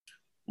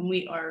And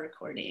we are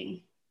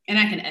recording. And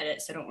I can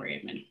edit, so don't worry.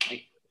 I mean,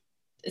 like,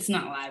 it's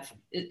not live.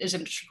 It's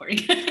just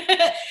recording.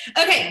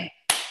 Okay,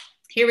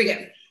 here we go.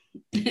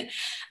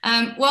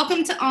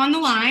 Welcome to On the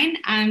Line.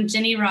 I'm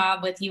Jenny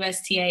Robb with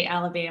USTA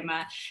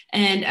Alabama,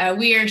 and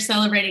we are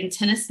celebrating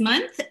Tennis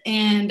Month.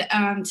 And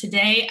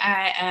today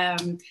I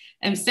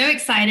am so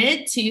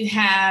excited to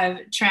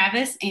have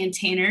Travis and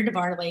Tanner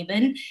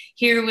DeBardelaben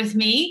here with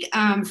me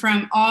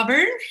from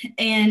Auburn.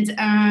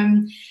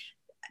 And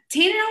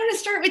Tanner, I want to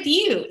start with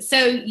you.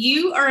 So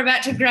you are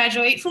about to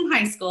graduate from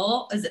high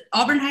school. Is it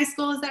Auburn High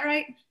School? Is that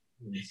right?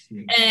 Yes,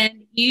 yes.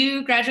 And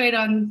you graduate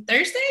on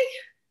Thursday?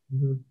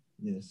 Mm-hmm.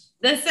 Yes.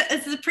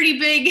 It's a pretty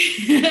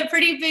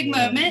big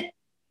moment.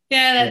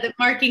 Yeah, that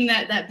marking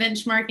that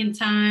benchmark in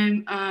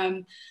time.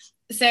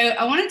 So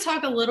I want to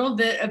talk a little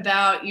bit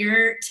about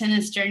your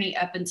tennis journey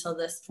up until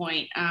this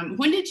point.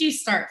 When did you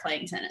start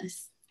playing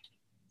tennis?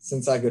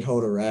 Since I could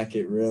hold a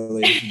racket,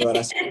 really. But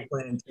I started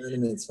playing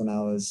tournaments when I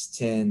was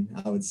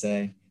 10, I would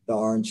say. The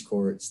orange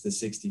courts, the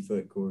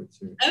 60-foot courts.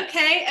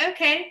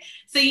 Okay.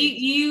 So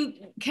you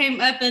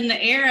came up in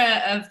the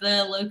era of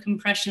the low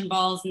compression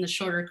balls and the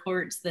shorter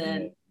courts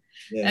then.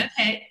 Yeah.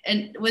 Okay.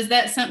 And was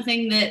that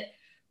something that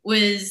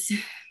was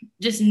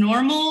just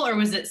normal, or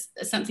was it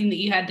something that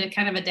you had to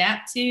kind of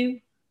adapt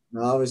to?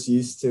 No, I was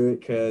used to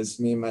it because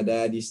me and my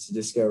dad used to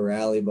just go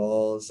rally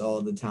balls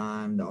all the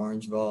time, the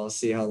orange balls,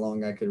 see how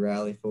long I could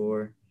rally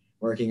for,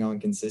 working on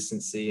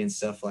consistency and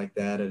stuff like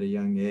that at a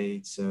young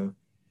age. So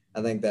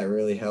I think that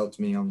really helped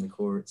me on the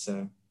court.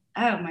 So.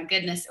 Oh my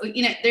goodness.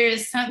 You know, there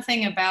is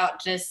something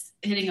about just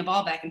hitting a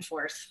ball back and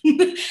forth.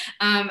 I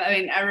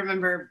mean, I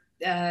remember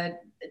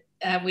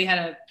we had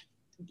a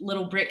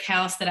little brick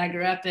house that I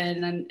grew up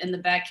in, and in the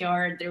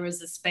backyard there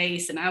was a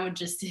space, and I would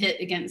just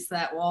hit against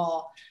that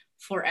wall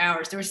for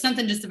hours. There was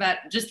something just about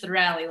just the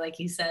rally, like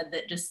you said,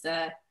 that just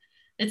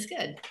it's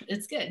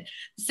good.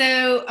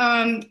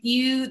 So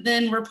you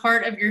then were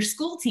part of your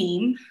school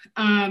team.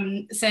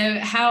 So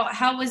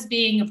how was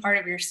being a part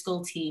of your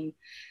school team?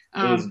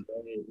 It was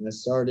great. I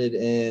started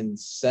in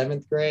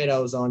 7th grade. I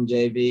was on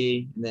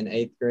JV, and then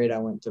 8th grade I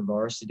went to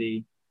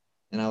varsity,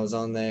 and I was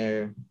on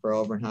there for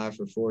Auburn High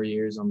for 4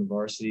 years on the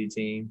varsity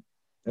team.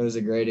 It was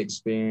a great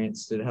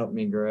experience. It helped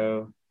me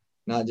grow,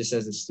 not just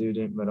as a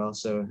student, but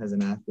also as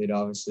an athlete,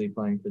 obviously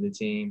playing for the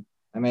team.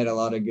 I made a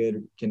lot of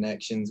good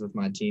connections with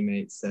my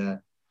teammates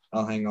that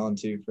I'll hang on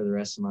to for the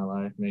rest of my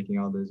life, making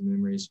all those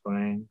memories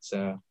playing.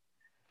 So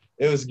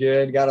it was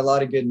good. Got a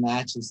lot of good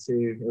matches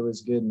too. It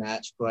was good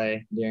match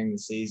play during the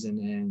season,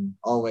 and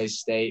always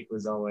state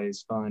was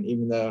always fun,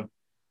 even though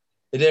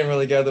it didn't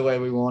really go the way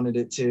we wanted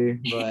it to,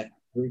 but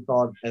we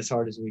fought as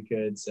hard as we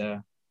could.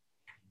 So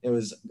it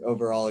was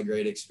overall a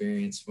great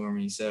experience for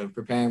me. So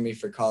preparing me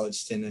for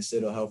college tennis,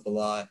 it'll help a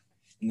lot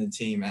in the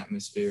team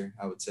atmosphere,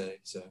 I would say.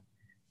 So,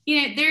 you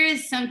know, there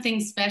is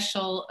something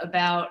special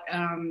about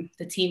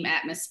the team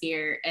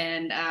atmosphere.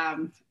 And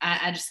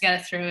I just got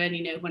to throw in,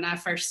 you know, when I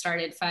first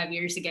started 5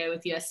 years ago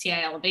with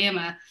USTA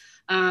Alabama,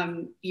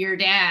 your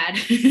dad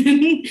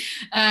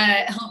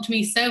helped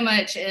me so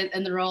much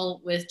in the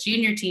role with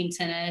junior team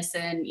tennis.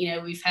 And, you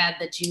know, we've had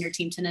the junior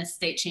team tennis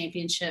state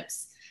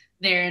championships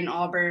there in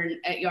Auburn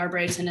at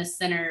Yarborough Tennis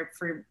Center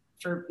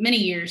for many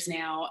years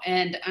now.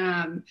 And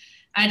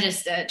I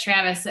just,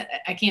 Travis,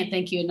 I can't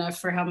thank you enough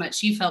for how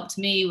much you've helped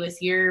me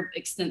with your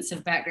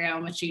extensive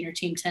background with junior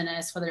team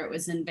tennis, whether it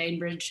was in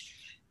Bainbridge,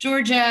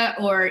 Georgia,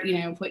 or, you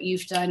know, what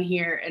you've done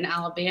here in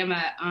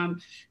Alabama.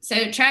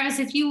 So Travis,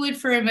 if you would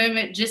for a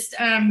moment, just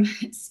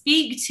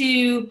speak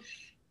to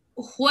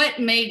what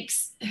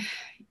makes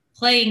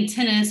playing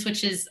tennis,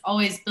 which is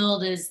always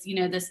billed as, you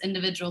know, this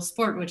individual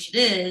sport, which it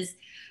is,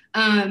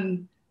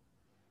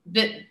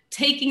 but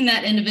taking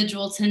that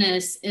individual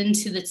tennis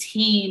into the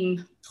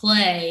team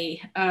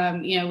play,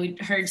 you know, we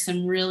heard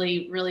some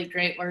really, really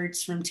great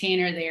words from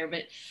Tanner there,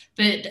 but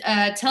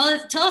tell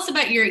us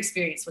about your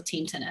experience with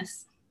team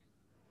tennis.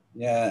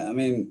 Yeah, I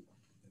mean,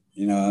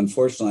 you know,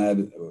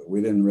 unfortunately,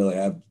 we didn't really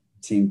have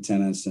team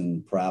tennis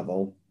in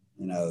Prattville,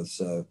 you know,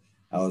 so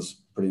I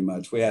was pretty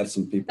much, we had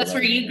some people. That's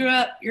where you grew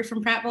up? You're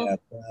from Prattville? Yeah,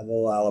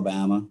 Prattville,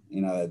 Alabama.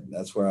 You know,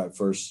 that's where I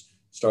first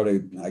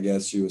started, I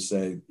guess you would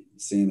say,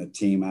 seeing a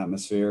team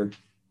atmosphere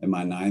in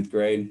my 9th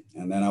grade.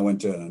 And then I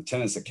went to a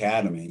tennis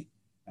academy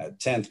at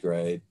 10th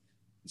grade.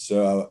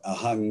 So I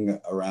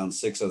hung around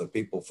 6 other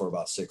people for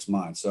about 6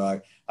 months.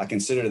 So I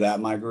consider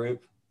that my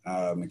group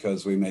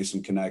because we made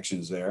some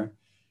connections there.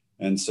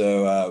 And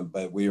so,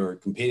 but we were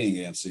competing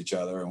against each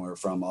other, and we were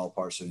from all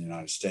parts of the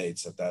United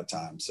States at that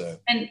time. So.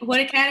 And what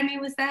academy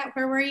was that?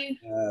 Where were you?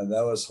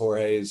 That was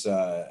Jorge's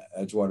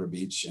Edgewater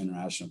Beach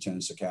International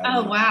Tennis Academy.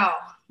 Oh, wow.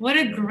 What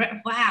a great,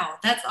 wow.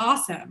 That's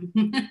awesome.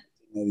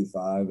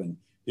 85. And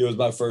he was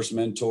my first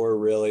mentor,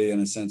 really, in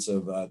a sense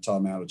of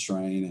taught me how to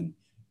train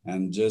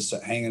and just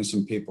hanging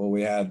some people.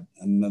 We had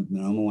the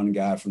number one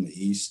guy from the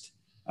East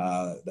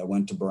that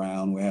went to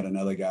Brown. We had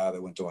another guy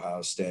that went to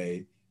Ohio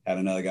State. Had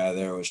another guy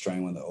there who was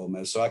training with the Ole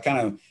Miss. So I kind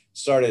of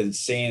started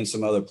seeing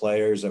some other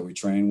players that we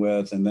trained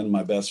with. And then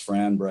my best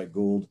friend, Brett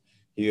Gould,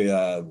 he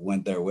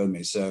went there with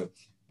me. So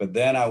But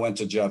then I went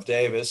to Jeff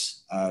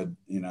Davis, and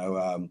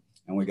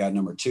we got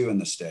number 2 in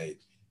the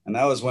state. And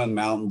that was when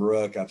Mountain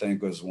Brook, I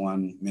think, was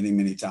won many,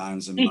 many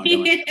times in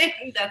Montgomery.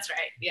 That's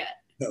right. Yeah.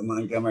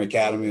 Montgomery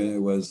Academy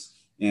was,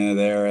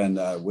 there,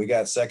 and we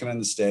got second in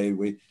the state.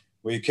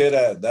 We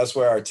could, that's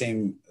where our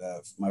team,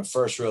 my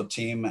first real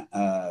team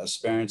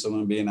experience, I'm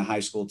going to be in a high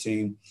school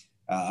team.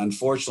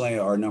 Unfortunately,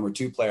 our number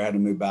 2 player had to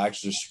move back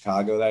to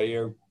Chicago that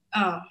year.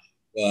 Oh.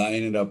 I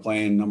ended up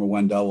playing number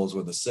 1 doubles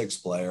with a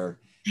 6th player,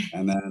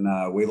 and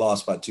then we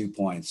lost by 2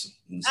 points.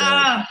 And so,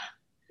 yeah,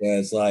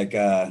 it's like,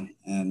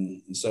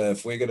 and so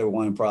if we could have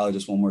won probably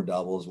just 1 more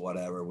doubles,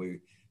 whatever.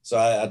 So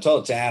I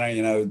told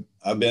Tanner,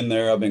 I've been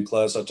there, I've been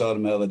close. I told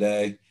him the other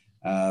day,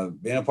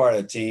 being a part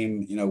of a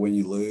team, when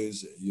you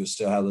lose, you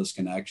still have those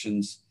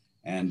connections.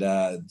 And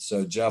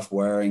so Jeff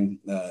Waring,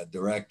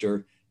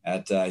 director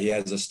he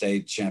has a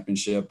state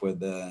championship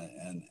with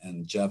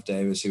and Jeff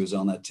Davis, who was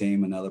on that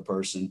team, another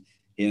person.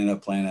 He ended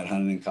up playing at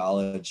Huntington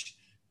College.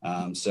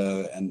 And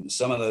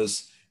some of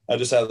those, I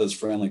just have those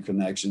friendly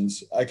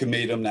connections. I can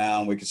meet them now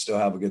and we can still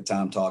have a good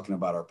time talking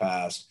about our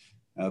past,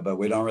 but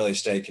we don't really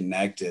stay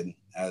connected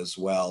as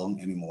well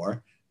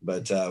anymore.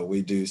 But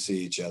we do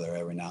see each other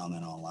every now and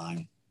then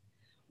online.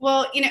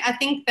 Well, I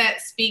think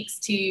that speaks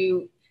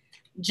to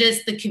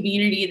just the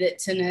community that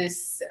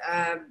tennis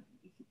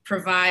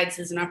provides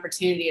as an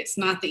opportunity. It's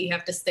not that you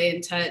have to stay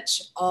in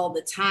touch all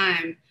the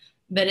time,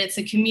 but it's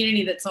a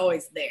community that's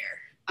always there.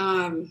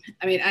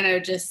 I know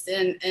just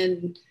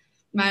in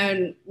my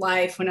own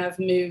life, when I've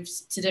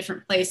moved to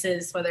different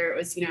places, whether it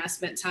was, I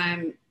spent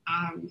time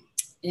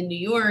in New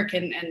York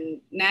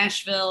and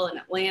Nashville and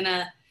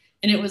Atlanta,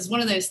 and it was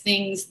one of those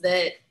things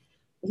that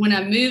when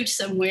I moved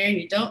somewhere and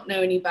you don't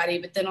know anybody,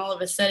 but then all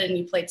of a sudden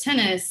you play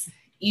tennis,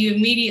 you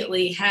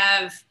immediately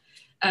have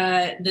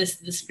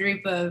this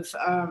group of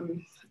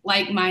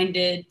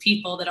like-minded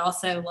people that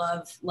also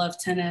love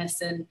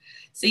tennis. And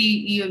so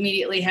you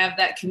immediately have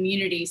that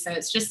community. So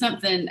it's just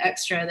something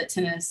extra that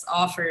tennis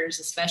offers,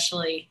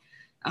 especially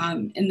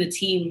in the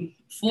team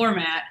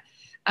format.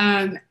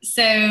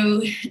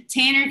 So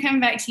Tanner,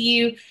 coming back to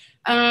you,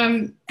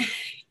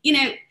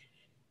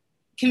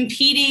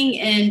 competing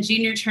in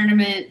junior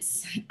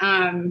tournaments.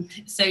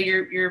 So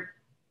you're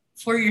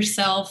for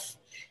yourself,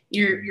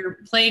 you're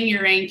playing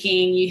your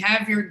ranking, you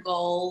have your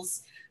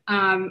goals.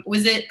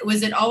 Was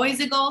it always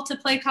a goal to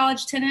play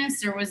college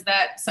tennis, or was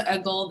that a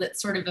goal that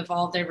sort of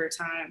evolved over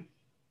time?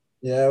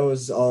 Yeah, it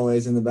was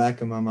always in the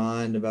back of my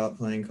mind about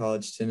playing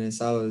college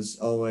tennis. I was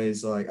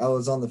always I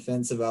was on the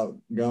fence about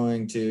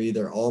going to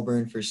either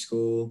Auburn for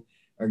school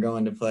or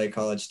going to play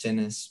college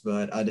tennis,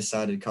 but I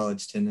decided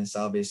college tennis,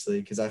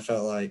 obviously, because I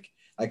felt like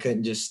I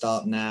couldn't just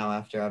stop now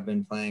after I've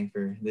been playing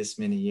for this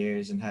many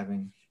years and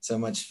having so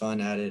much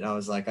fun at it. I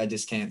was like, I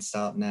just can't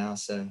stop now.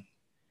 So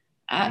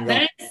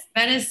that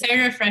is so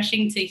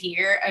refreshing to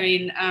hear. I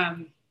mean,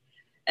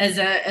 as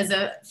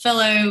a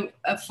fellow,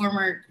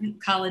 former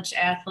college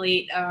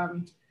athlete,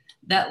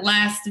 that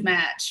last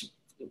match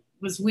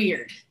was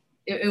weird.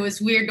 It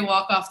was weird to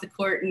walk off the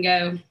court and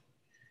go,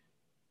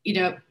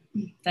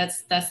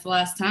 that's the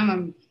last time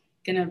I'm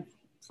gonna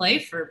play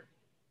for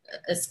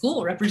a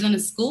school, represent a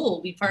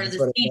school, be part of this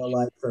team. It felt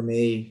like for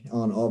me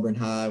on Auburn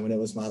High when it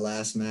was my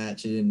last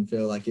match. It didn't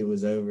feel like it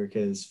was over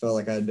because it felt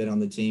like I'd been on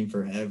the team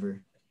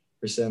forever,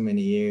 for so many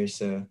years.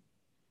 So,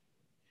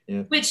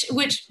 yeah. Which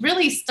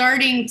really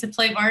starting to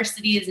play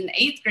varsity as an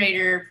 8th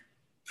grader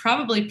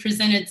probably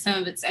presented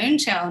some of its own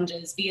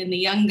challenges, being the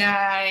young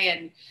guy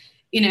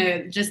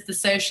and, just the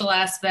social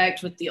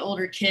aspect with the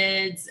older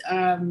kids.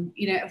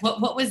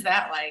 What was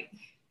that like?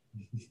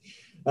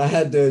 I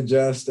had to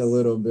adjust a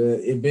little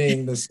bit. It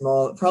being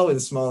probably the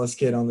smallest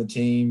kid on the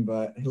team,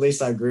 but at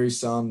least I grew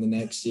some the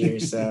next year.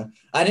 So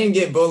I didn't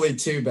get bullied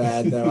too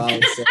bad, though, I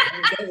would say.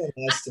 It was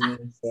nice to me.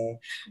 So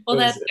well,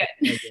 that's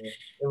good.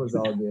 It was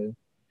all good.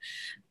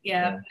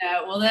 Yeah.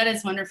 No, well, that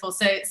is wonderful.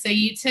 So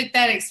you took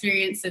that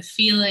experience of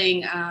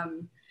feeling,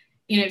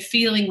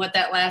 feeling what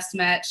that last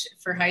match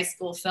for high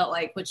school felt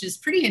like, which is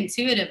pretty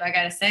intuitive, I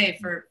got to say,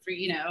 for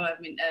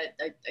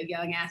a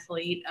young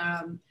athlete.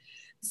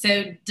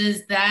 So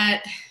does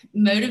that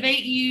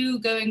motivate you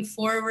going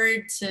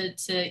forward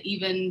to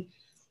even,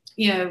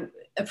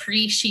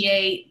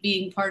 appreciate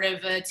being part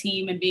of a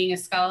team and being a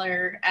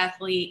scholar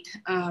athlete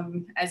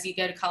as you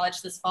go to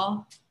college this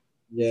fall?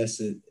 Yes,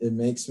 it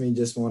makes me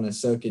just want to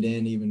soak it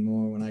in even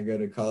more when I go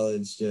to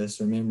college, just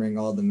remembering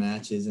all the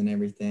matches and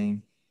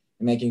everything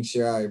and making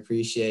sure I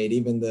appreciate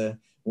even the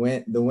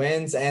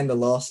wins and the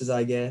losses,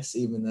 I guess,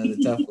 even though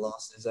the tough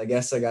losses. I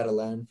guess I got to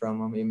learn from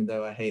them, even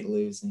though I hate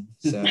losing.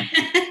 So.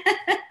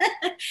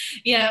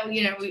 Yeah,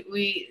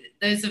 we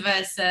those of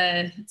us,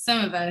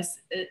 some of us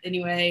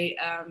anyway,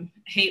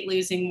 hate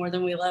losing more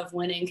than we love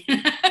winning.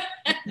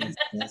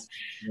 That's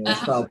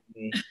probably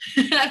me.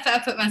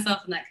 I put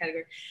myself in that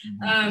category.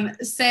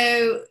 Mm-hmm.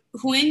 So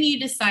when you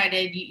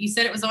decided, you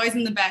said it was always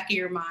in the back of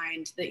your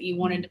mind that you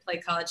wanted to play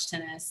college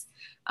tennis.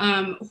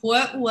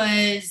 What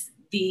was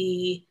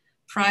the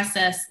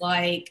process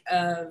like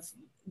of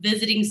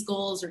visiting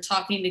schools or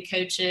talking to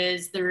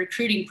coaches, the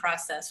recruiting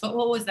process?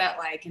 What was that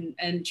like?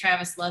 And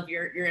Travis, love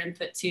your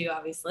input too,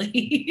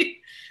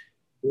 obviously.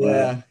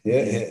 Yeah.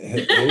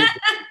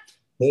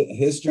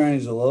 His journey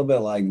is a little bit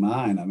like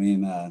mine. I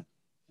mean,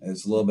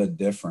 it's a little bit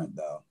different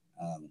though.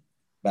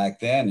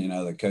 Back then, you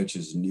know, the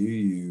coaches knew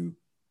you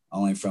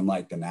only from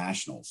like the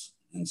nationals.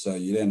 And so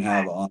you didn't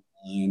have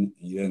online,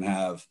 you didn't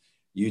have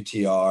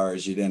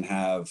UTRs, you didn't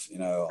have, you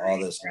know, all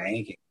this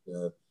ranking.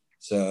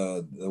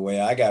 So the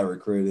way I got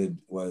recruited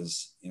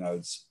was, you know,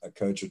 it's a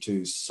coach or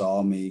two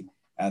saw me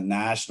at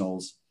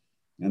nationals,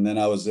 and then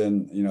I was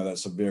in, you know, that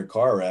severe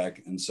car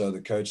wreck. And so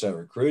the coach that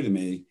recruited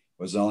me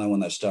was the only one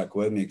that stuck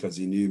with me because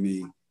he knew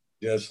me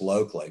just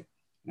locally.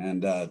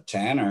 And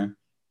Tanner,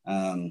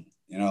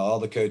 you know, all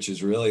the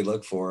coaches really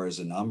look for is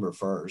a number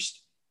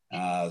first.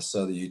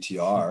 So the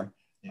UTR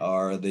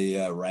or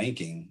the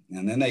ranking,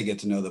 and then they get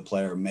to know the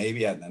player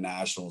maybe at the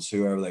nationals,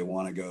 whoever they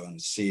want to go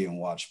and see and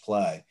watch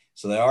play.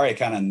 So they already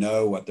kind of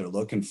know what they're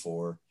looking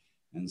for.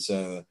 And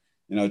so,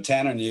 you know,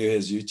 Tanner knew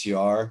his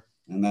UTR,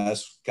 and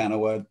that's kind of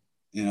what,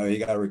 you know, he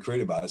got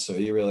recruited by. So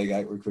he really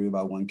got recruited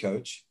by one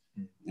coach,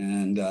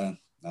 and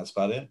that's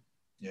about it.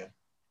 Yeah.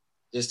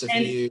 Just a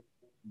few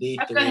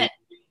D3.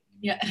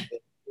 Yeah.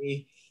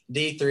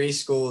 D3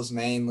 schools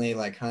mainly,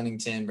 like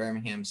Huntington,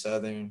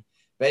 Birmingham-Southern.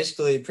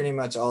 Basically, pretty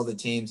much all the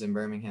teams in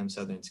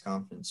Birmingham-Southern's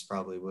conference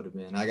probably would have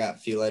been. I got a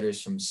few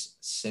letters from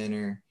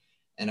Center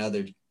and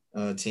other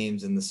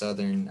teams in the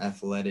Southern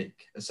Athletic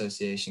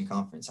Association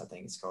Conference, I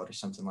think it's called, or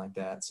something like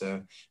that.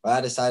 So but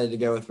I decided to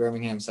go with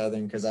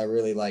Birmingham-Southern because I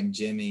really like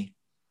Jimmy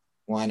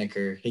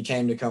Weinecker. He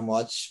came to come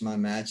watch my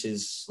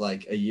matches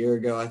like a year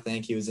ago, I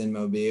think. He was in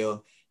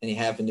Mobile, and he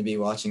happened to be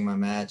watching my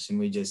match, and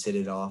we just hit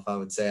it off. I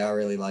would say I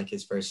really like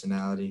his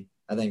personality.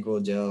 I think we'll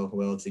gel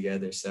well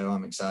together, so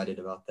I'm excited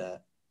about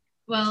that.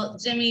 Well,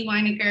 Jimmy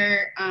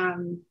Weinecker,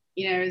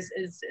 you know,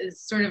 is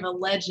sort of a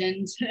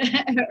legend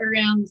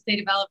around the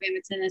state of Alabama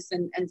tennis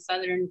and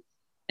Southern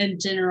in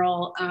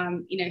general.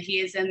 You know,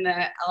 he is in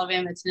the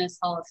Alabama Tennis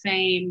Hall of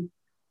Fame.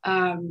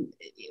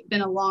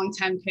 Been a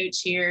long-time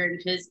coach here.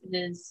 His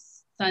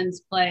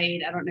sons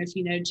played. I don't know if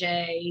you know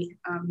Jay,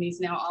 who's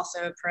now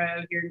also a pro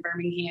here in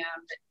Birmingham.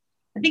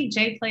 But I think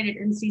Jay played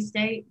at NC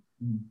State.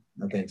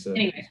 I think so.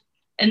 Anyway.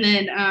 And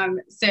then,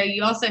 so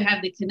you also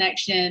have the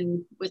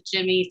connection with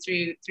Jimmy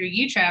through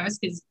you, Travis,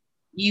 because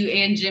you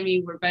and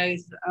Jimmy were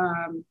both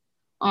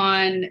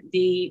on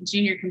the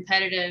junior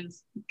competitive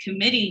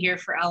committee here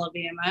for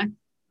Alabama.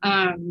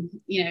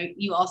 You know,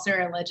 you also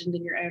are a legend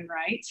in your own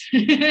right.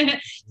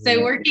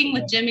 So working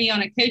with Jimmy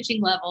on a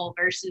coaching level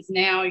versus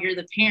now you're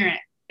the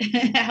parent,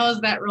 how is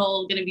that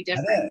role going to be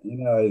different?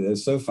 You know,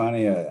 it's so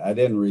funny. I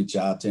didn't reach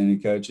out to any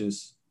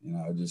coaches. You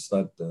know, I just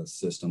let the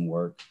system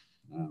work.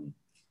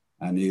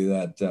 I knew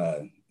that,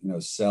 you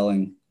know,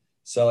 selling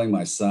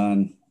my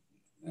son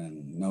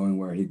and knowing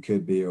where he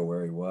could be or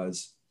where he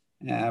was.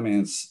 Yeah, I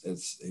mean,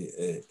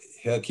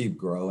 he'll keep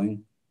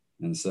growing.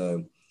 And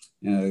so,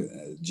 you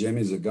know,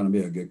 Jimmy's going to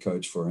be a good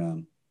coach for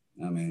him.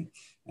 I mean,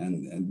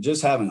 and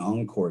just having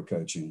on-court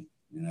coaching,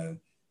 you know,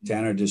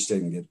 Tanner just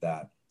didn't get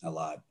that a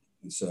lot.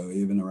 And so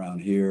even around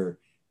here,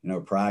 you know,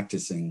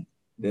 practicing,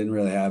 didn't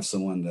really have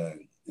someone to,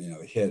 you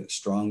know, hit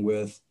strong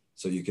with.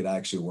 So you could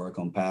actually work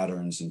on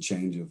patterns and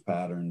change of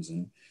patterns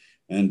and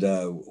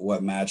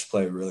what match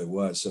play really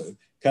was. So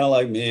kind of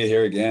like me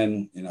here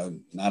again, you know,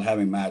 not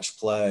having match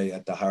play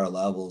at the higher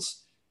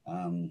levels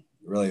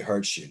really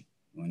hurts you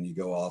when you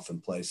go off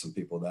and play some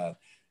people that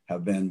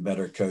have been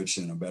better coached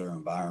in a better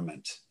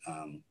environment.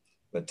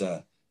 But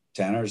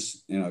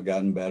Tanner's, you know,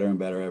 gotten better and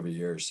better every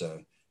year.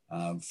 So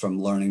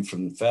from learning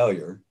from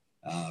failure,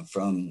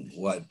 from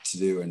what to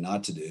do and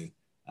not to do,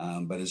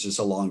 but it's just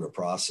a longer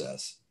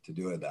process to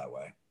do it that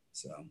way.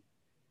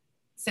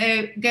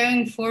 So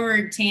going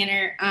forward,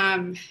 Tanner,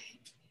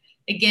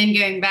 again,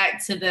 going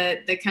back to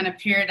the kind of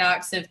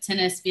paradox of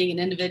tennis being an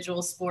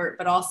individual sport,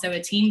 but also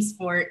a team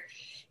sport,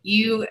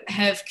 you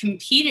have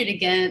competed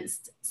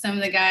against some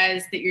of the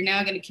guys that you're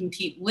now going to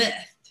compete with.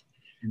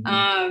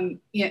 Mm-hmm.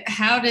 You know,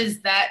 how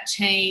does that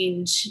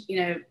change, you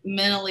know,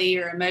 mentally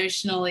or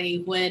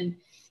emotionally when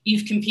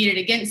you've competed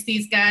against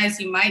these guys?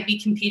 You might be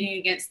competing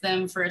against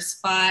them for a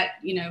spot,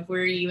 you know,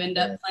 where you end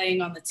up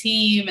playing on the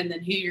team and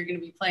then who you're going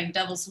to be playing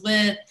doubles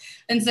with.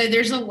 And so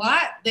there's a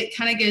lot that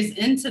kind of goes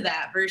into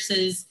that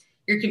versus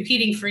you're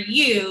competing for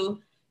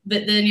you,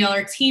 but then y'all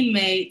are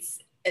teammates.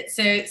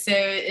 So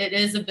it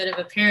is a bit of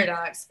a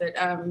paradox, but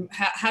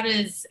how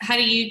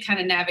do you kind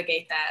of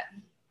navigate that?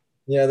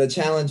 Yeah, the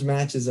challenge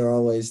matches are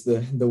always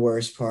the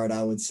worst part,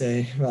 I would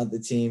say, about the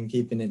team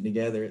keeping it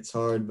together. It's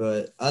hard,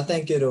 but I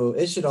think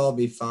it should all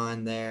be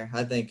fine there.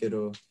 I think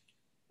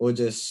we'll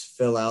just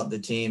fill out the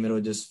team. It'll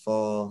just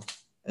fall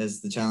as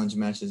the challenge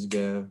matches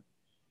go.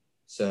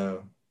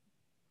 So,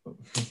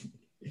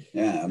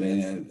 yeah, I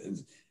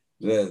mean,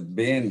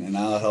 and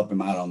I'll help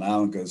him out on that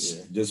one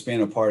because just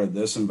being a part of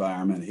this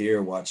environment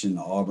here, watching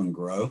Auburn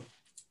grow,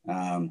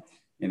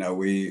 you know,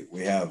 we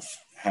have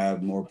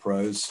had more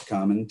pros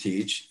come and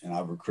teach, and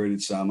I've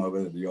recruited some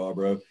over at the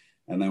Yarborough,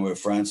 and then with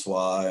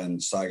Francois and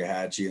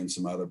Sagahatchee and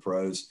some other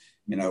pros,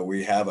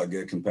 we have a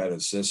good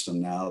competitive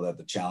system now that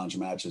the challenge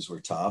matches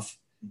were tough.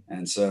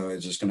 And so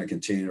it's just going to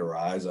continue to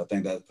rise. I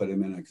think that put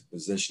him in a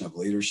position of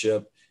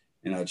leadership,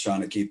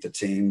 trying to keep the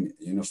team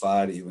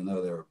unified, even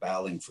though they were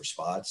battling for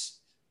spots.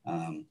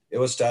 It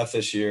was tough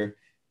this year.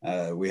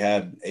 We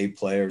had 8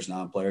 players,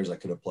 non-players that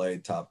could have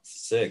played top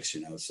 6,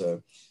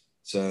 so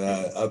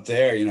up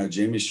there,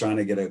 Jimmy's trying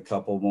to get a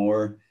couple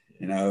more,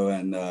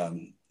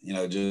 and,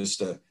 just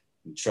to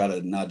try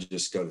to not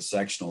just go to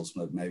sectionals,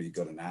 but maybe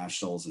go to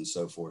nationals and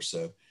so forth.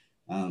 So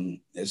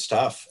it's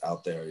tough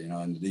out there,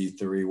 in the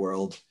D3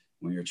 world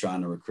when you're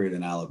trying to recruit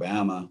in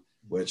Alabama,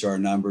 which our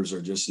numbers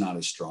are just not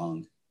as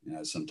strong,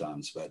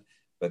 sometimes.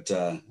 But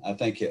I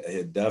think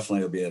it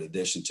definitely will be an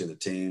addition to the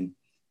team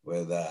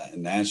with,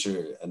 and to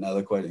answer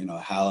another question,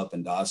 Hallop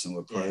and Dawson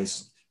with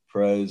pros,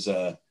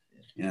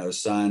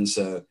 son.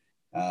 So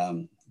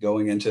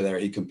going into there,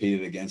 he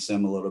competed against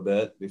them a little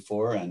bit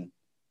before. And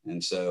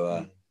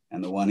so,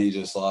 and the one he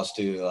just lost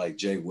to, like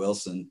Jake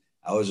Wilson,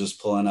 I was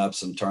just pulling up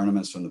some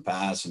tournaments from the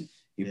past, and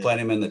he played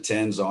him in the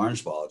 10s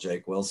orange ball,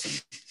 Jake Wilson.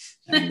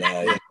 And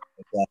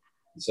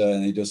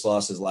and he just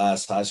lost his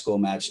last high school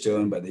match to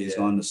him, but he's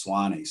going to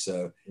Swanee.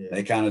 So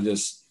they kind of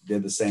just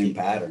did the same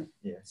pattern.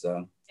 Yeah.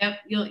 So. Yep.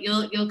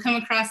 You'll come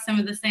across some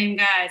of the same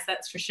guys.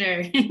 That's for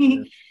sure.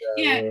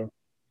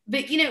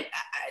 But,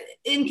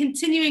 in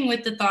continuing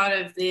with the thought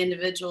of the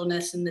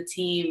individualness in the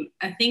team,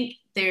 I think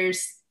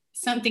there's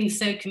something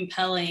so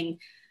compelling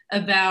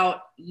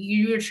about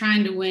you are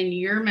trying to win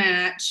your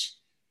match,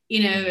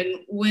 and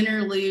win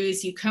or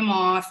lose, you come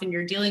off and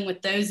you're dealing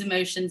with those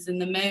emotions in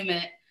the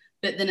moment,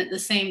 but then at the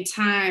same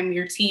time,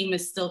 your team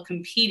is still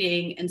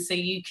competing. And so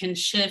you can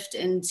shift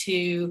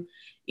into,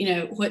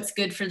 what's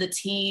good for the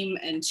team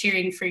and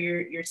cheering for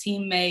your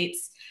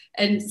teammates.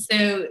 And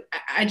so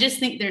I just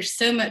think there's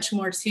so much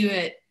more to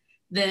it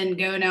than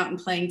going out and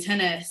playing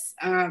tennis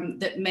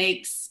that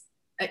makes,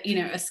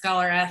 a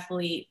scholar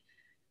athlete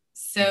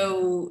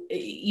so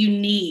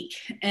unique.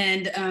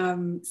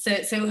 And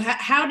so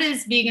how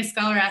does being a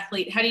scholar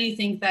athlete, how do you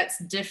think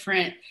that's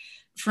different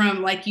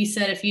from, like you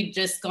said, if you'd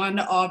just gone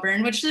to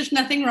Auburn, which there's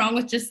nothing wrong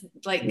with just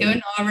like going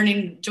to Auburn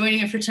and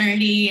joining a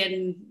fraternity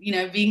and,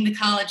 being the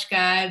college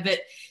guy, but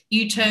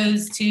you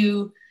chose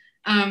to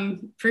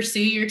pursue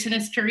your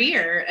tennis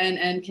career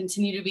and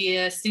continue to be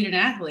a student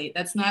athlete.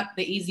 That's not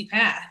the easy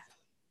path.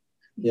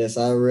 Yes,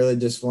 I really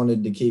just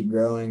wanted to keep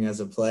growing as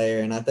a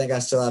player, and I think I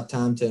still have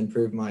time to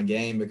improve my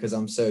game because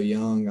I'm so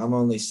young. I'm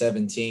only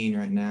 17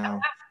 right now.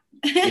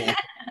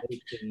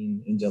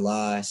 18 in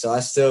July, so I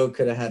still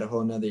could have had a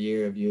whole nother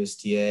year of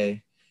USTA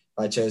if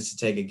I chose to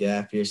take a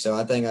gap year. So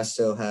I think I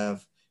still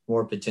have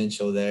more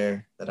potential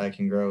there that I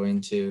can grow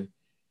into.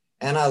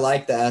 And I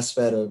like the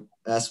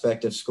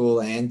aspect of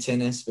school and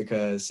tennis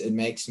because it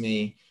makes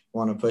me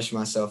want to push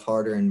myself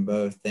harder in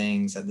both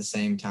things at the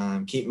same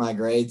time, keep my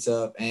grades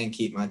up and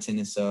keep my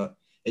tennis up.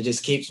 It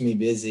just keeps me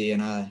busy,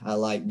 and I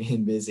like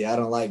being busy. I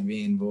don't like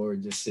being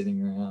bored just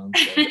sitting around.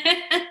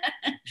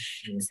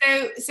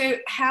 So. So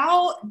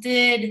how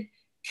did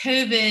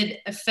COVID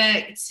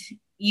affect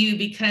you?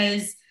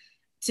 Because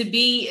to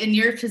be in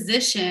your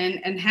position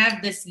and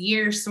have this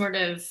year sort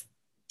of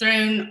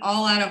thrown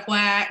all out of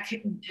whack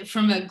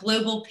from a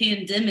global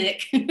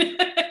pandemic,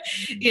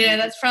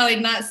 that's probably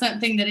not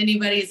something that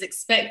anybody is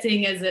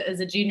expecting as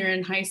a junior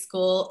in high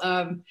school.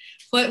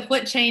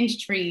 What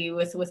changed for you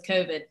with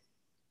COVID?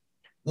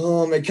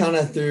 It kind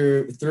of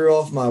threw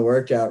off my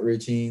workout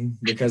routine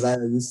because I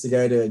used to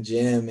go to a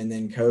gym, and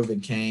then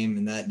COVID came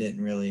and that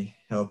didn't really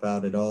help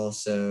out at all.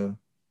 So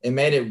it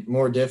made it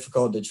more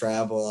difficult to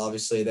travel.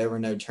 Obviously, there were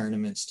no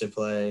tournaments to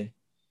play.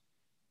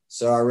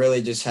 So I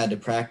really just had to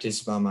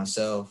practice by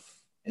myself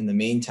in the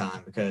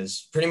meantime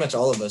because pretty much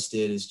all of us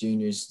did as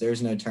juniors.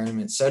 There's no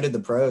tournaments. So did the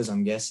pros,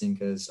 I'm guessing,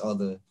 because all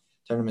the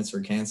tournaments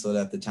were canceled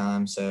at the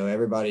time. So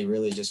everybody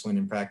really just went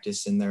and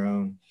practiced in their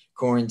own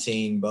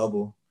quarantine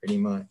bubble pretty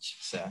much.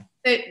 So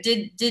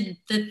did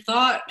the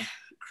thought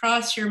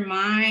cross your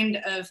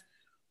mind of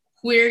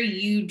where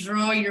you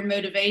draw your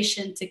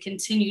motivation to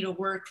continue to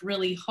work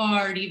really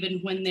hard even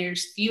when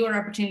there's fewer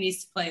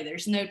opportunities to play,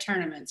 there's no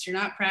tournaments, you're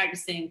not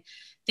practicing,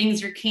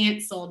 things are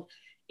canceled?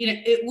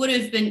 It would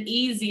have been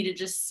easy to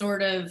just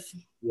sort of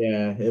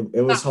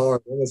it was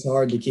hard. It was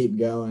hard to keep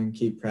going,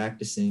 keep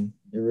practicing.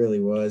 It really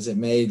was. It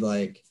made,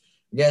 I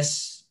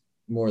guess,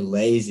 more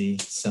lazy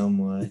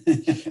somewhat.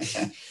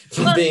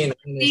 Well, being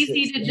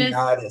easy to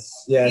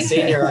just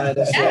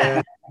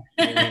senioritis.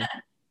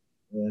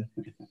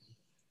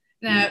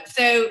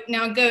 So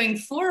now going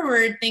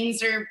forward,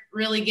 things are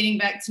really getting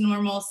back to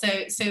normal.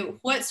 So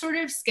what sort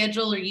of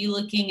schedule are you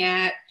looking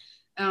at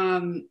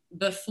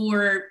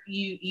before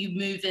you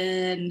move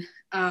in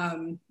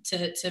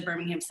to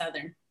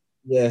Birmingham-Southern?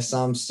 Yes,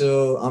 I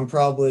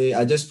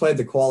just played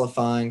the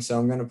qualifying, so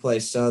I'm going to play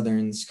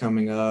Southerns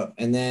coming up.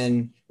 And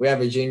then we have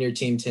a junior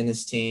team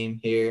tennis team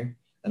here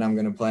that I'm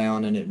going to play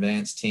on, an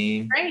advanced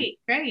team.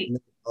 Great.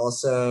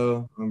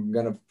 Also, I'm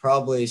going to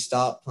probably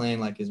stop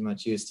playing as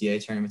much USTA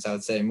tournaments, I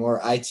would say.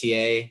 More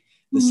ITA,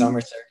 the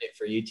summer circuit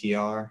for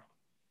UTR,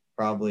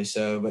 probably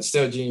so, but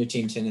still junior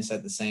team tennis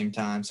at the same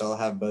time. So I'll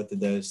have both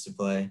of those to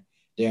play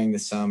during the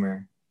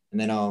summer,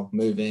 and then I'll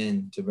move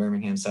in to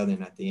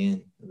Birmingham-Southern at the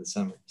end of the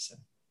summer. So.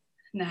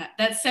 No,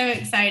 that's so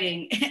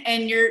exciting.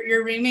 And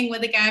you're rooming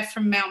with a guy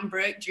from Mountain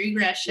Brook, Drew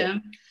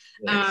Gresham,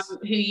 yes.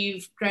 Who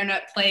you've grown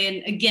up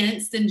playing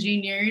against in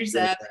juniors.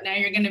 Now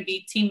you're going to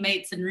be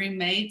teammates and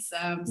roommates.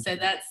 So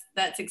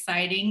that's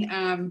exciting.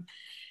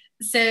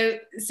 So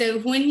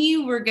when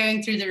you were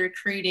going through the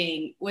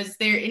recruiting, was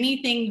there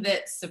anything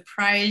that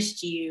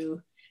surprised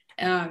you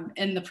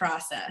in the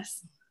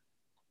process?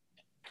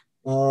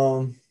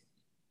 Not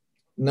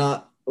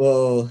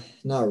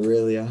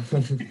really.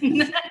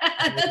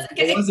 That's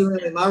okay. It wasn't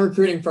really, my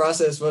recruiting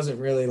process wasn't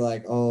really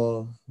like,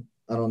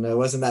 I don't know, it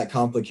wasn't that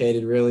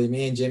complicated really.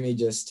 Me and Jimmy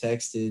just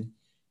texted,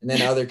 and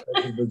then other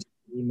coaches would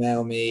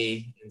email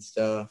me and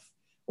stuff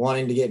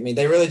wanting to get me.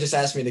 They really just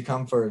asked me to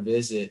come for a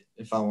visit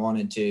if I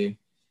wanted to.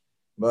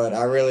 But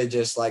I really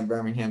just like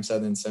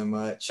Birmingham-Southern so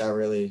much.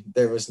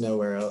 There was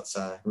nowhere else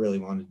I really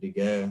wanted to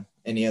go,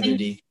 any other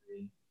D3.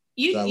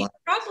 You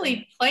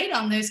probably played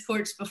on those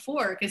courts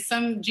before, because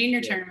some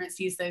junior tournaments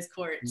use those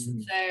courts.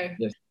 Mm-hmm.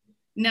 So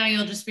now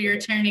you'll just be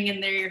returning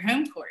and they're your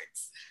home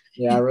courts.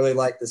 Yeah, I really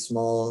like the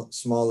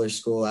smaller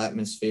school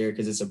atmosphere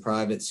because it's a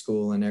private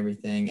school and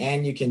everything.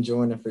 And you can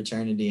join a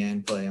fraternity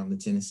and play on the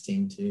tennis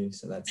team too.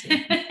 So that's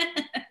it.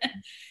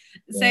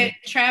 So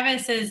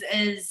Travis is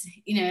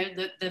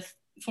the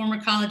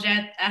former college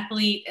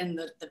athlete and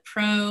the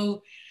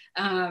pro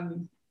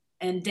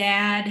and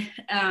dad.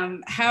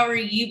 How are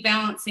you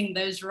balancing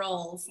those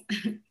roles?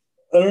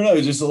 I don't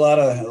know, just a lot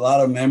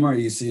of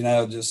memories,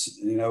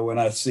 when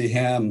I see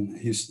him,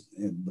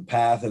 the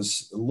path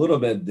is a little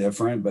bit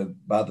different, but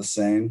about the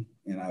same.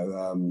 I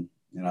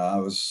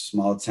was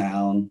small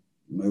town,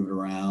 moved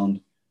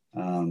around,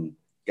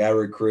 got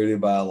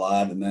recruited by a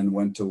lot, and then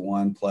went to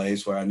one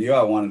place where I knew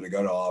I wanted to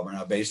go to Auburn.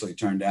 I basically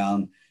turned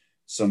down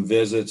some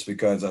visits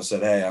because I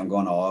said, hey, I'm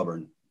going to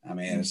Auburn. I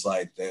mean, it's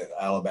like the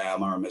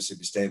Alabama or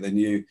Mississippi State. They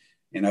knew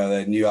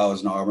I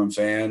was an Auburn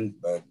fan,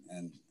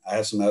 and I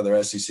had some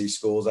other SEC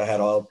schools. I had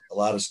a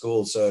lot of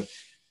schools. So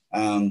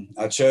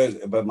I chose,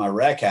 but my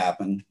rec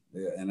happened,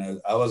 and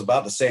I was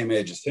about the same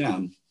age as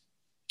him.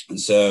 And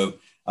so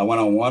I went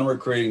on one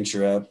recruiting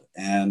trip,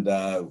 and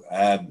I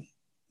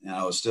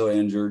was still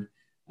injured.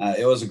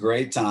 It was a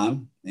great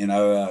time.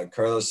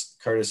 Curtis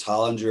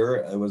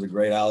Hollinger was a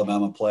great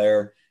Alabama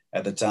player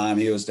at the time.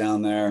 He was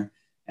down there.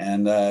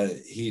 And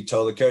he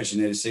told the coach,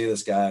 you need to see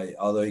this guy.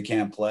 Although he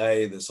can't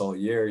play this whole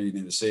year, you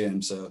need to see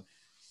him. So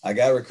I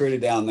got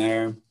recruited down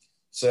there.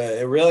 So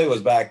it really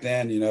was back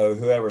then,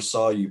 whoever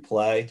saw you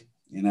play,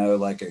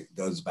 like it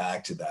goes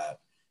back to that.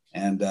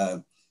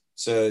 And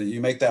so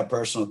you make that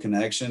personal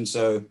connection.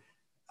 So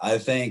I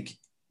think,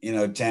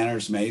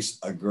 Tanner's made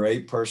a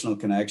great personal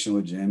connection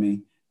with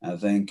Jimmy. I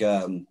think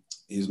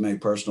he's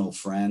made personal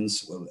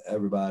friends with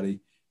everybody.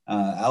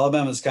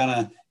 Alabama's kind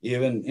of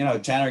even,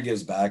 Tanner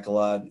gives back a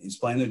lot. He's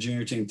playing the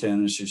junior team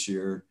tennis this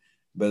year.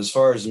 But as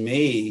far as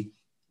me,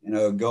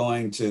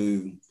 going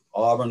to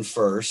Auburn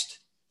first,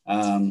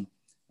 and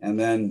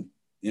then,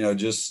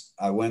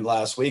 I went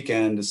last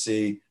weekend to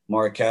see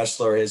Mark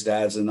Kessler. His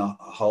dad's in the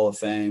Hall of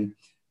Fame.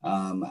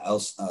 One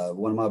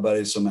of my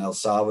buddies from El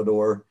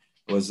Salvador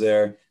was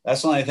there.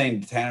 That's the only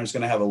thing Tanner's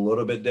going to have a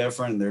little bit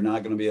different. There are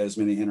not going to be as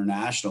many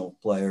international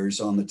players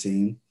on the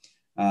team.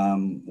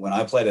 When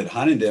I played at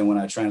Huntington, when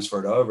I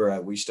transferred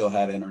over, we still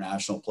had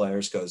international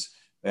players because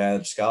we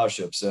had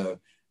scholarships. So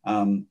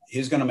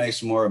he's going to make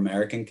some more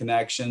American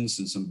connections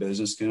and some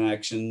business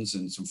connections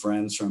and some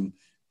friends from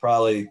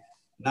probably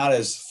not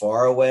as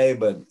far away,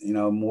 but,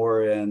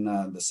 more in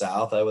the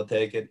South, I would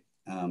take it.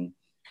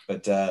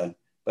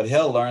 But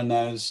he'll learn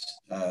those,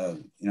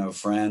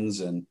 friends,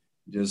 and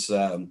just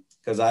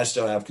because I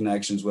still have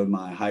connections with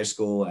my high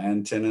school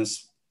and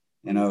tennis,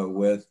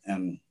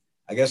 and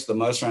I guess the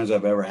most friends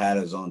I've ever had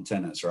is on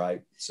tennis,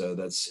 right? So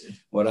that's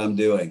what I'm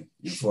doing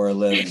for a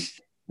living.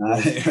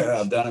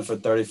 I've done it for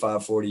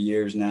 35, 40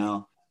 years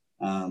now.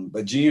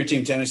 But junior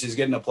team tennis is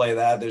getting to play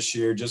that this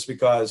year just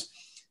because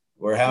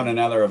we're having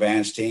another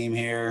advanced team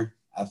here.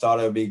 I thought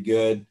it would be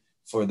good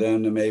for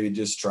them to maybe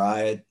just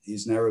try it.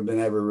 He's never been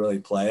able to really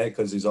play it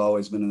because he's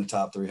always been in the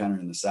top 300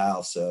 in the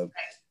South. So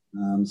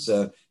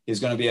he's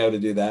going to be able to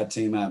do that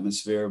team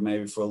atmosphere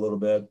maybe for a little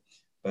bit.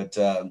 But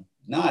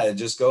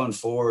just going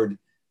forward,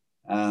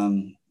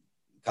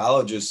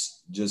 college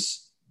is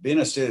just being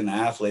a student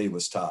athlete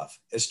was tough.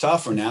 It's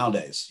tougher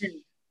nowadays.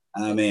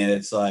 I mean,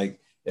 it's like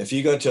if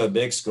you go to a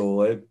big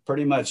school, it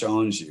pretty much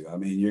owns you. I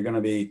mean, you're going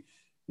to be,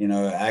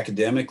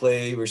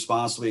 academically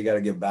responsible. You got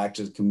to give back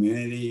to the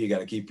community. You got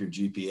to keep your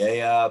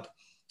GPA up.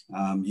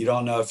 You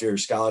don't know if your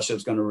scholarship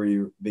is going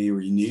to be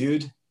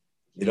renewed.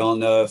 You don't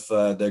know if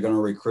they're going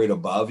to recruit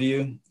above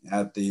you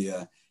at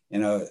the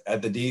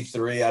at the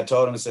D3. I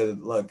told him, I said,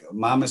 look,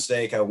 my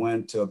mistake, I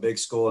went to a big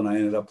school and I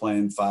ended up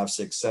playing 5,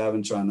 6,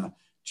 7,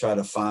 try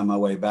to find my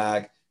way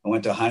back. I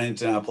went to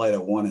Huntington. I played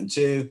at 1 and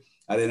 2.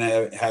 I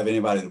didn't have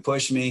anybody to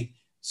push me.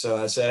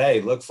 So I said,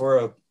 hey, look for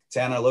a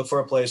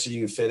place where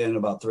you can fit in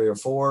about 3 or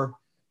 4.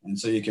 And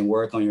so you can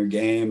work on your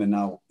game and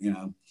not,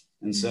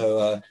 and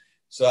so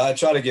I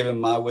try to give him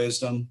my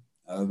wisdom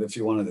of if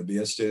you wanted to be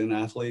a student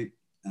athlete.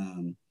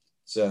 And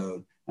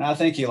I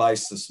think he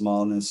likes the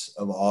smallness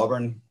of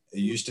Auburn. It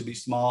used to be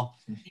small,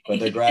 but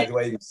they're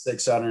graduating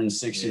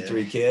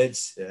 663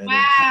 kids.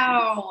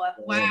 Yeah,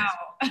 Wow.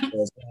 So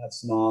it's not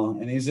small.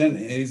 And he's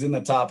in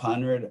the top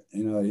 100.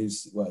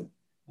 He's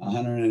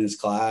 100 in his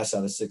class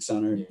out of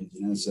 600.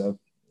 So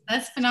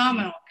that's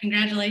phenomenal.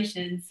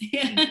 Congratulations.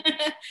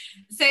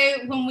 So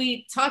when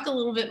we talk a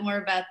little bit more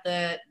about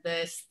the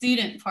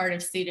student part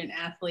of student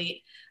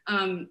athlete,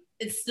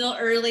 it's still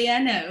early, I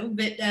know,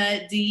 but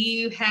do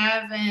you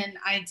have an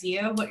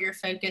idea what your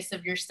focus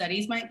of your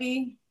studies might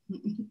be?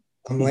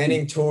 I'm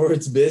leaning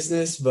towards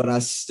business, but I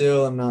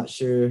still am not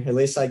sure. At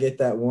least I get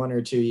that 1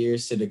 or 2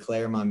 years to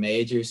declare my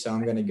major. So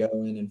I'm going to go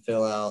in and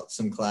fill out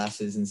some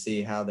classes and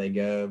see how they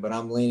go. But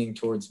I'm leaning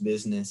towards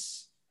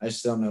business. I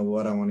just don't know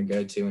what I want to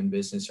go to in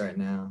business right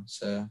now.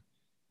 So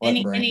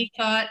any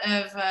thought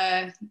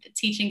of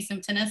teaching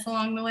some tennis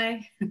along the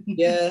way?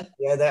 Yeah,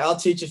 I'll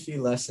teach a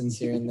few lessons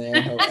here and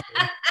there.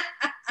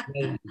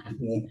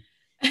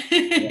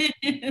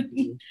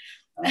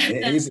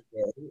 He's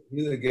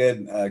a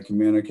good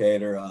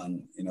communicator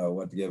on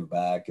what to give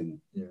back, and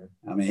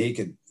I mean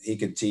he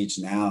could teach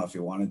now if he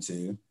wanted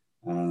to.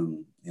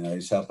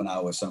 He's helping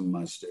out with some of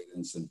my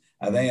students, and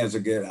I think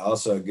it's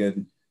also a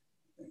good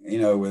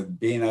with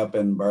being up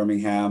in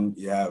Birmingham.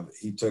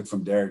 He took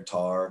from Derek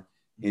Tarr.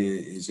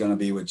 He's going to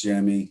be with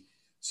Jimmy,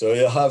 so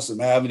he'll have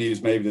some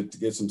avenues maybe to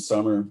get some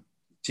summer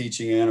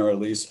teaching in, or at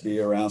least be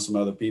around some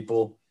other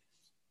people.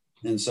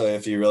 And so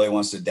if he really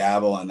wants to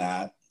dabble in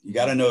that, you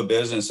got to know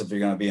business if you're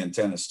going to be in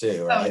tennis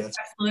too, right? Oh,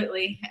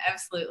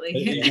 absolutely.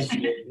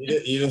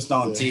 You just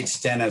don't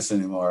teach tennis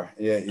anymore.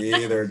 You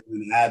either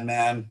do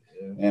admin,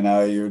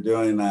 you're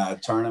doing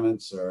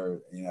tournaments,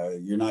 or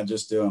you're not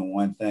just doing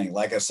one thing.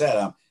 Like I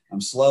said,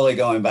 I'm slowly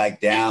going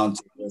back down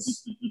to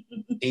this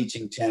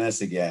teaching tennis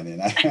again.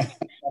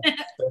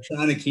 They're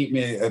trying to keep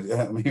me.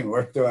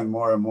 We're doing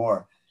more and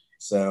more.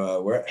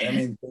 So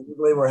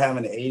basically we're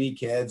having 80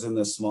 kids in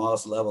the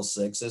smallest level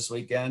 6 this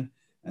weekend.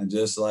 And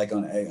just like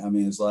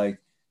it's like,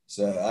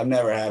 so I've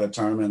never had a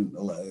tournament.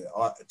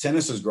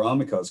 Tennis has grown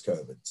because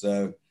COVID.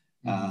 So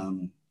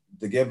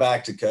to get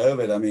back to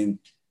COVID,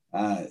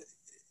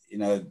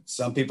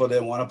 some people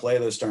didn't want to play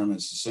those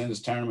tournaments. As soon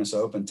as tournaments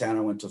opened,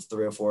 Tanner went to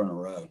 3 or 4 in a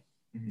row.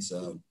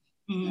 So,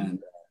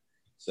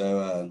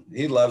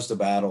 he loves to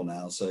battle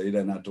now. So he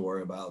doesn't have to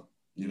worry about,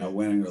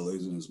 winning or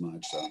losing as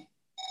much. So.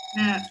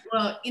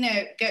 Well,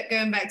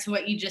 going back to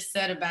what you just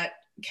said about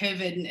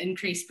COVID and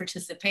increased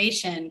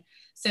participation.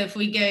 So if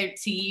we go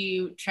to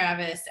you,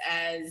 Travis,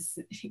 as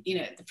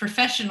the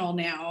professional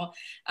now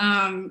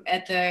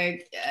at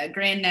the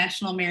Grand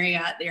National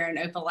Marriott there in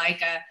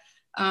Opelika,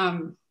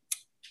 I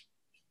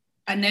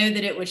know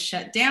that it was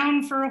shut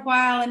down for a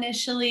while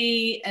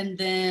initially, and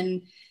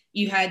then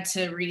you had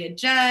to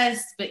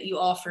readjust, but you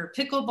offer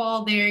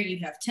pickleball there, you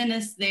have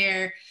tennis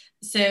there.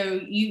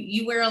 So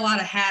you wear a lot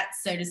of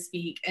hats, so to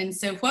speak. And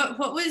so what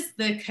was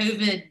the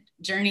COVID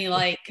journey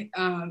like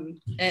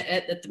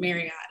at the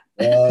Marriott?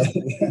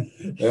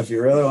 If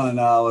you really want to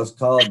know, I was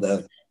called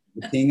the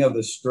king of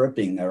the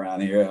stripping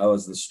around here. I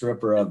was the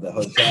stripper of the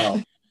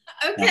hotel.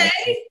 Okay.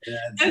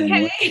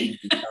 I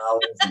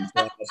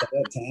let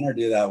Tanner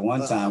do that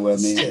one time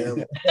with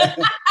me.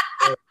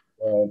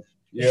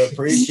 You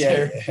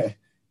appreciate it.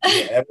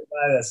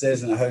 Everybody that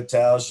stays in a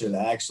hotel should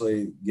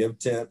actually give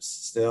tips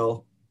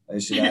still.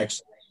 They should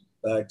actually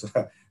respect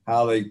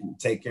how they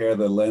take care of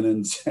the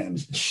linens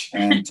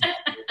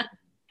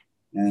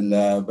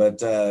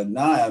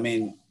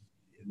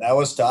that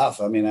was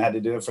tough. I had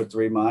to do it for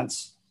 3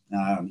 months,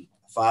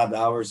 5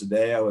 hours a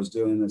day. I was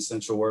doing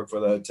essential work for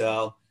the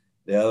hotel.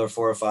 The other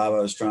 4 or 5, I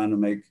was trying to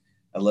make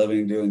a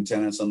living doing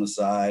tennis on the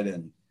side.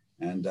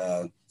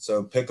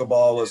 So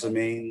pickleball was a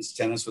means,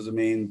 tennis was a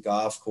mean,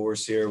 golf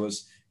course here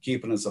was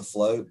keeping us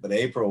afloat. But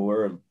April,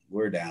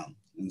 we're down.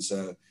 And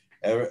so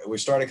we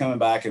started coming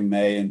back in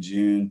May and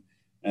June.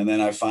 And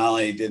then I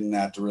finally didn't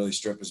have to really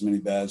strip as many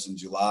beds in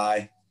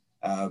July.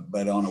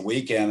 But on a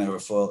weekend, they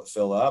would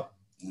fill up.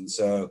 And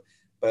so,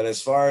 but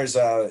as far as,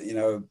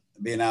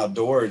 being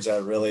outdoors,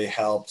 that really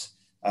helped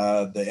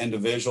the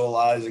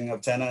individualizing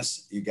of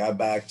tennis. You got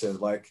back to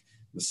like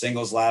the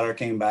singles ladder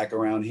came back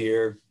around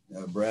here.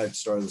 Brett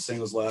started the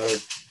singles ladder.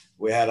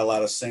 We had a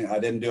lot of I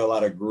didn't do a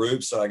lot of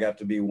groups, so I got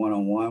to be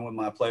one-on-one with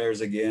my players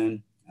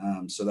again.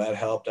 So that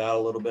helped out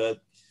a little bit.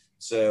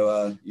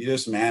 So you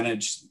just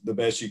managed the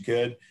best you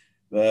could.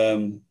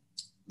 The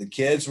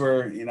kids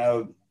were,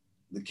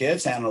 the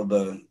kids handled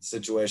the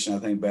situation, I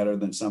think, better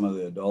than some of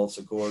the adults,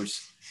 of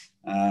course.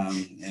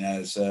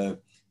 It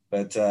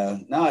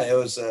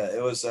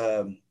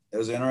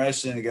was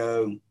interesting to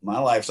go. My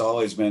life's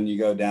always been you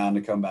go down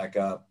to come back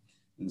up.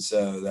 And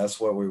so that's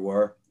what we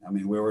were.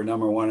 We were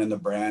number 1 in the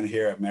brand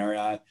here at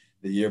Marriott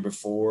the year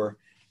before,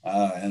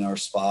 in our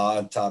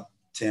spa, top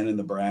 10 in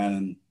the brand,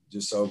 and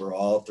just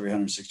overall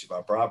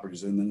 365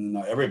 properties. And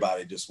then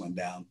everybody just went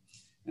down.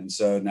 And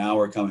so now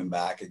we're coming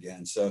back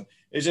again. So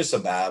it's just a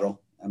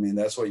battle. I mean,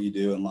 that's what you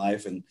do in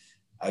life. And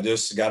I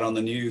just got on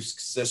the new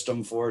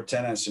system for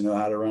tennis, you know,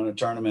 how to run a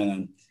tournament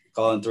and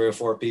calling 3 or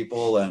 4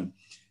 people. And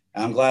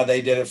I'm glad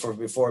they did it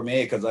before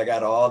me, because I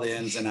got all the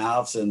ins and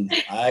outs, and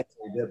I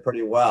actually did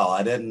pretty well.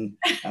 I don't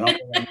think I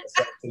messed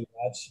up too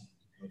much.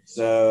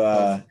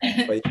 So,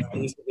 but you know,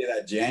 it used to be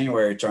that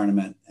January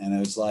tournament, and it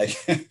was like,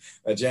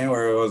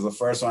 January was the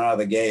first one out of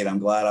the gate. I'm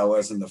glad I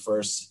wasn't the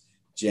first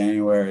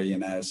January, you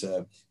know.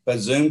 So, but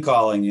Zoom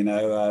calling, you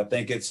know, I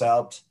think it's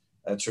helped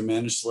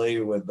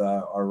tremendously with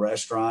our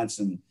restaurants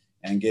and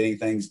getting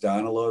things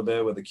done a little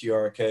bit with the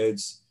QR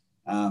codes.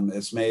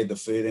 It's made the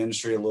food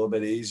industry a little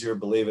bit easier,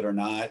 believe it or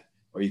not,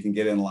 where you can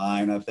get in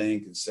line, I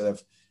think, instead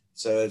of,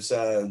 so it's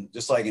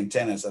just like in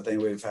tennis, I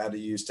think we've had to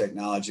use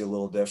technology a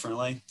little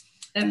differently.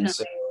 Definitely. And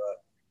so,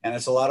 and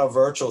it's a lot of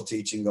virtual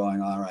teaching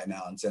going on right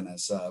now in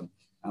tennis.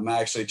 I'm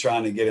actually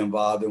trying to get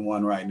involved in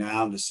one right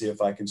now to see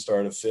if I can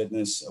start a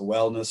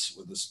wellness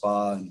with the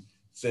spa and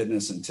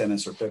fitness and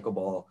tennis or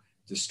pickleball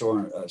to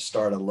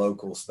start a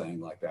locals thing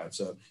like that.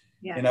 So,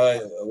 yeah, you know,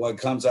 what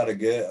comes out of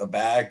good, a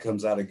bad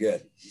comes out of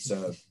good.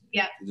 So,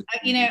 yeah,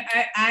 you know,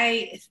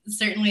 I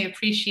certainly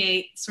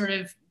appreciate sort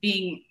of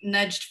being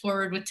nudged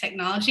forward with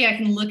technology. I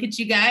can look at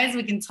you guys,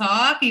 we can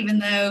talk, even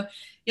though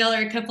y'all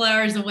are a couple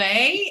hours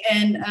away.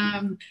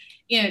 And,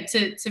 you know,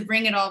 to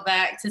bring it all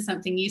back to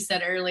something you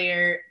said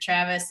earlier,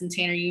 Travis, and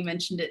Tanner, you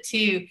mentioned it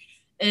too,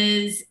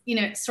 is, you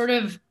know, sort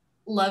of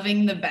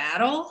loving the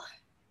battle.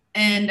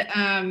 And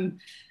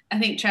I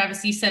think,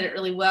 Travis, you said it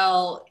really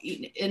well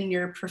in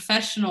your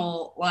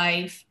professional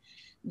life,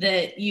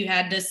 that you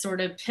had to sort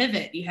of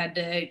pivot. You had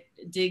to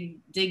dig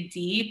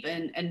deep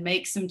and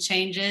make some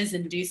changes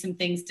and do some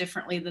things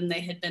differently than they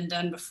had been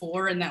done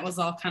before. And that was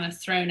all kind of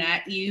thrown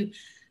at you.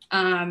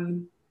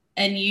 And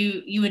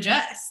you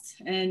adjust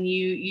and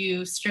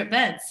you strip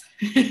beds,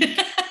 you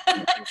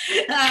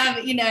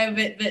know,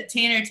 but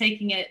Tanner,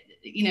 taking it,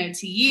 you know,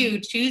 to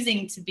you,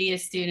 choosing to be a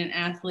student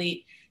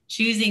athlete,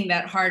 choosing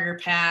that harder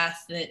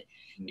path, that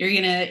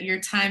your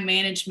time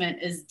management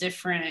is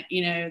different,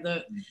 you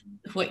know,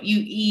 what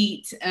you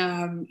eat,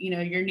 you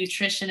know, your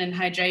nutrition and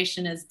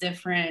hydration is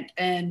different.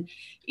 And,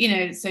 you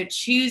know, so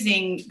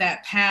choosing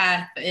that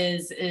path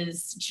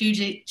is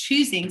choosing,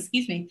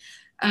 excuse me,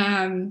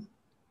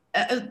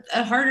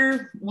 a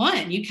harder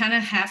one. You kind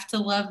of have to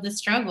love the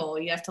struggle.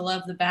 You have to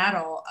love the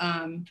battle.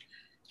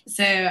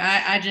 So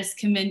I just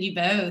commend you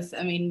both.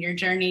 I mean, your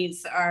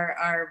journeys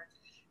are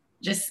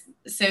just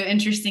so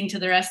interesting to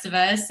the rest of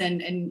us,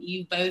 and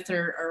you both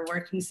are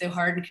working so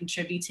hard and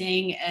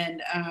contributing.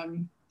 And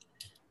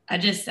I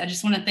just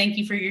want to thank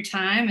you for your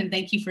time, and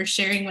thank you for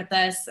sharing with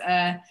us,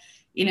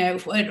 you know,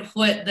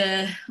 what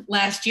the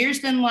last year's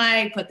been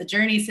like, what the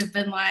journeys have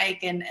been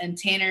like, and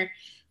Tanner,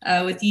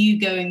 with you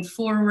going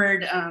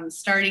forward,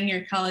 starting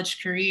your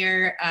college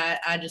career.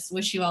 I just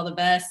wish you all the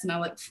best, and I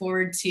look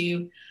forward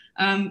to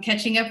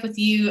catching up with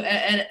you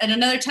at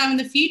another time in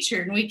the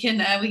future, and we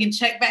can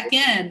check back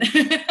in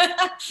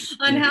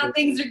on how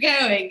things are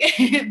going.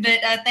 But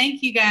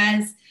thank you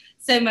guys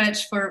so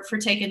much for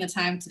taking the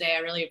time today. I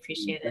really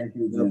appreciate it. Thank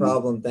you. No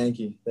problem. Thank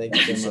you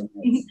so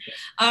much.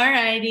 All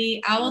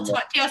righty, I will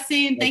talk to y'all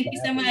soon. Thank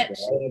you so much.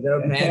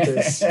 Go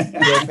Panthers.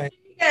 Go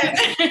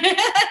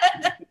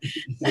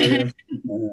Panthers.